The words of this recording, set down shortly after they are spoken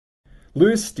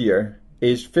Lewis Steer,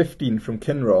 aged 15 from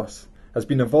Kinross, has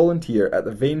been a volunteer at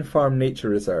the Vane Farm Nature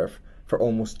Reserve for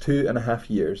almost 2.5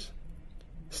 years.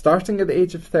 Starting at the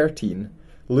age of 13,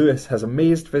 Lewis has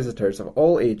amazed visitors of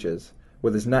all ages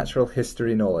with his natural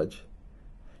history knowledge.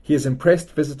 He has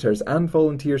impressed visitors and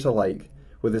volunteers alike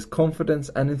with his confidence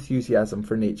and enthusiasm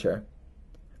for nature.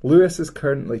 Lewis is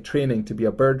currently training to be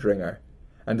a bird ringer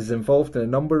and is involved in a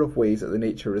number of ways at the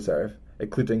nature reserve,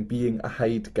 including being a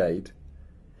hide guide.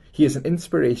 He is an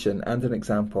inspiration and an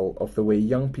example of the way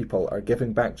young people are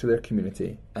giving back to their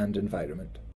community and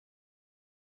environment.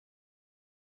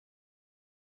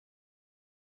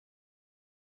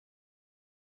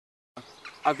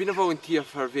 I've been a volunteer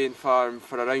for Vane Farm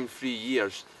for around 3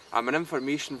 years. I'm an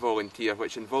information volunteer,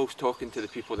 which involves talking to the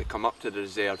people that come up to the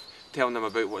reserve, telling them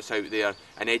about what's out there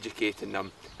and educating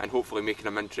them and hopefully making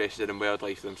them interested in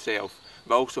wildlife themselves.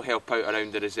 But I also help out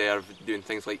around the reserve doing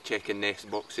things like checking nest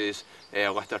boxes,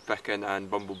 litter picking and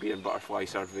bumblebee and butterfly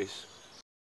surveys.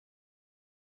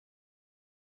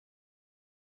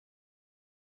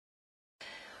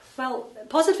 Well,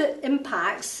 positive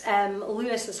impacts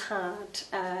Lewis has had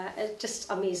is just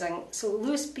amazing. So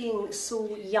Lewis being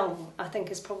so young, I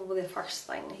think, is probably the first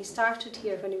thing. He started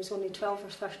here when he was only 12 or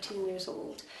 13 years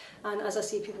old. And as I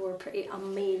say, people were pretty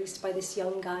amazed by this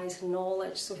young guy's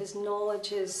knowledge. So his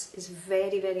knowledge is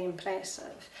very, very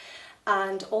impressive.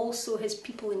 And also his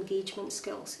people engagement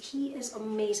skills. He is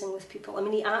amazing with people. I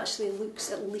mean, he actually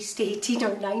looks at least 18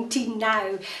 or 19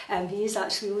 now. He is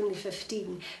actually only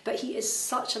 15. But he is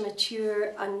such a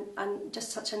mature and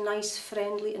just such a nice,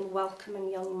 friendly and welcoming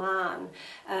young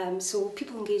man. So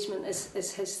people engagement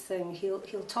is his thing. He'll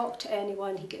talk to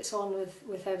anyone, he gets on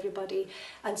with everybody.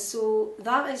 And so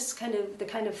that is the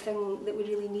kind of thing that we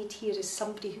really need here, is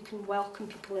somebody who can welcome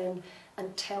people in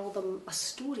and tell them a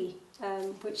story.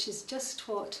 Which is just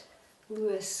what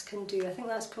Lewis can do. I think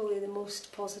that's probably the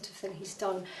most positive thing he's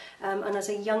done. And as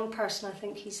a young person, I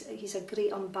think he's a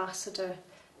great ambassador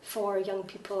for young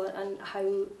people and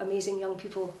how amazing young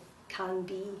people can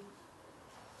be.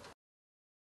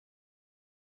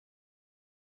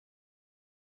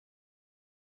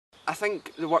 I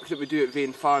think the work that we do at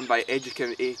Vane Farm by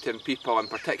educating people, and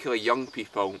particularly young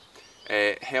people,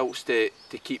 helps to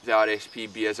keep the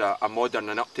RSPB as a modern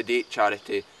and up-to-date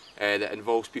charity that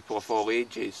involves people of all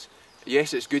ages.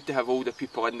 Yes, it's good to have older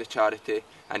people in the charity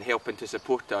and helping to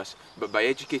support us, but by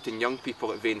educating young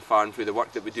people at Vane Farm through the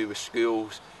work that we do with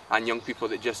schools and young people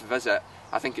that just visit,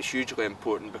 I think it's hugely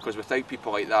important, because without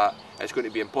people like that, it's going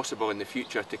to be impossible in the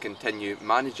future to continue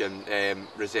managing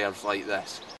reserves like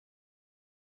this.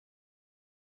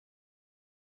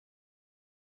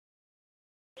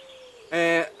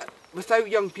 Without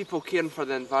young people caring for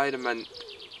the environment,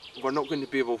 we're not going to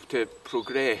be able to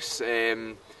progress.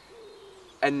 In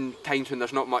times when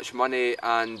there's not much money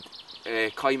and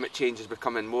climate change is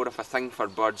becoming more of a thing for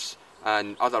birds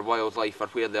and other wildlife, or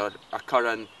where they're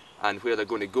occurring and where they're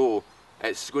going to go,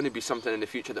 it's going to be something in the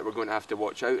future that we're going to have to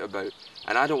watch out about.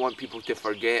 And I don't want people to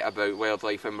forget about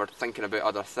wildlife when we're thinking about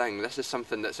other things. This is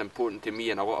something that's important to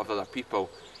me and a lot of other people.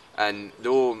 And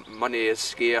though money is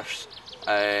scarce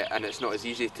and it's not as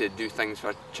easy to do things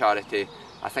for charity,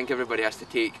 I think everybody has to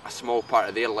take a small part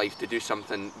of their life to do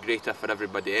something greater for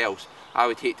everybody else. I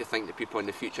would hate to think that people in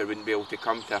the future wouldn't be able to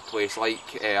come to a place like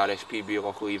RSPB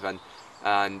Lochleven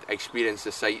and experience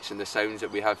the sights and the sounds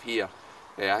that we have here.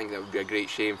 I think that would be a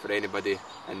great shame for anybody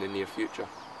in the near future.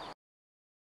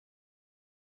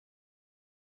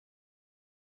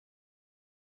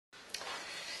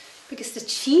 Biggest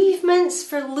achievements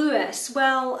for Lewis?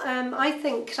 Well, I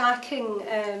think cracking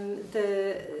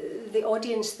the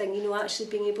audience thing, actually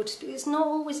being able to speak. It's not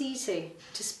always easy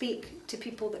to speak to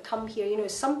people that come here.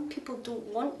 Some people don't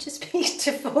want to speak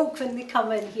to folk when they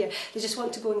come in here. They just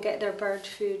want to go and get their bird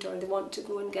food, or they want to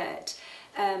go and get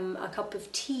a cup of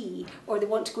tea, or they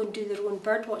want to go and do their own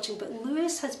bird watching. But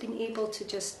Lewis has been able to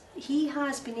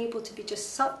be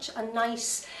just such a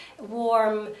nice,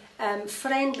 warm,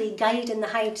 friendly guide in the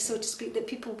hide, so to speak, that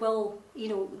people will,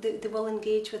 they will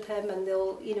engage with him, and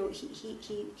they'll,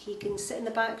 he can sit in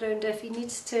the background if he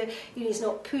needs to. He's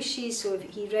not pushy, so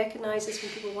he recognises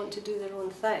when people want to do their own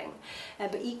thing,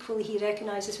 but equally he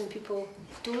recognises when people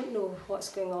don't know what's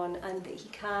going on, and that he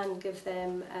can give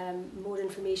them more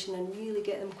information and really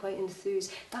get them quite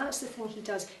enthused. That's the thing he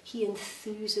does. He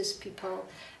enthuses people,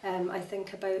 I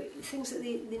think, about things that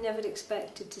they never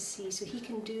expected to see. So he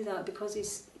can do that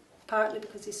partly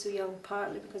because he's so young,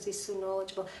 partly because he's so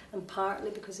knowledgeable, and partly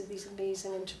because of these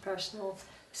amazing interpersonal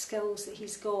skills that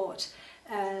he's got.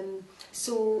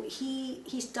 So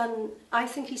I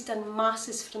think he's done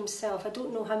masses for himself. I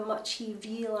don't know how much he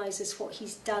realises what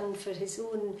he's done for his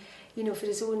own, you know, for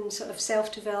his own sort of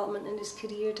self-development and his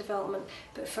career development.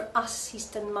 But for us, he's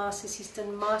done masses. He's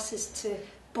done masses to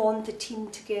bond the team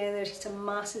together. He's done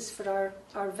masses for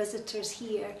our visitors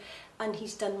here, and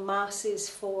he's done masses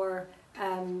for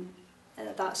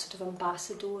that sort of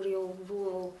ambassadorial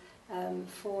role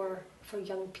for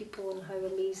young people and how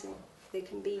amazing they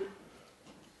can be.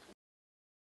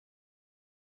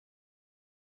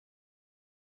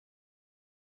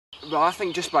 Well, I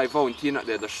think just by volunteering up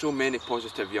there's so many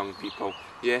positive young people.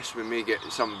 Yes, we may get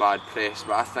some bad press,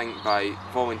 but I think by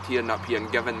volunteering up here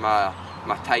and giving my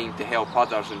time to help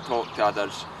others and talk to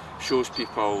others shows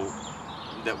people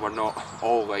that we're not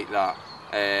all like that.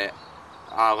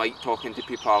 I like talking to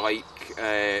people, I like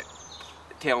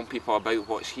telling people about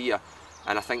what's here,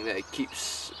 and I think that it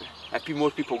keeps, if more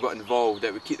people got involved,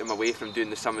 it would keep them away from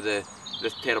doing some of the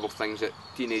terrible things that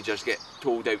teenagers get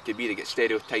told out to be, they get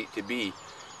stereotyped to be.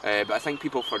 But I think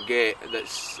people forget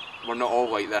that we're not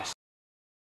all like this.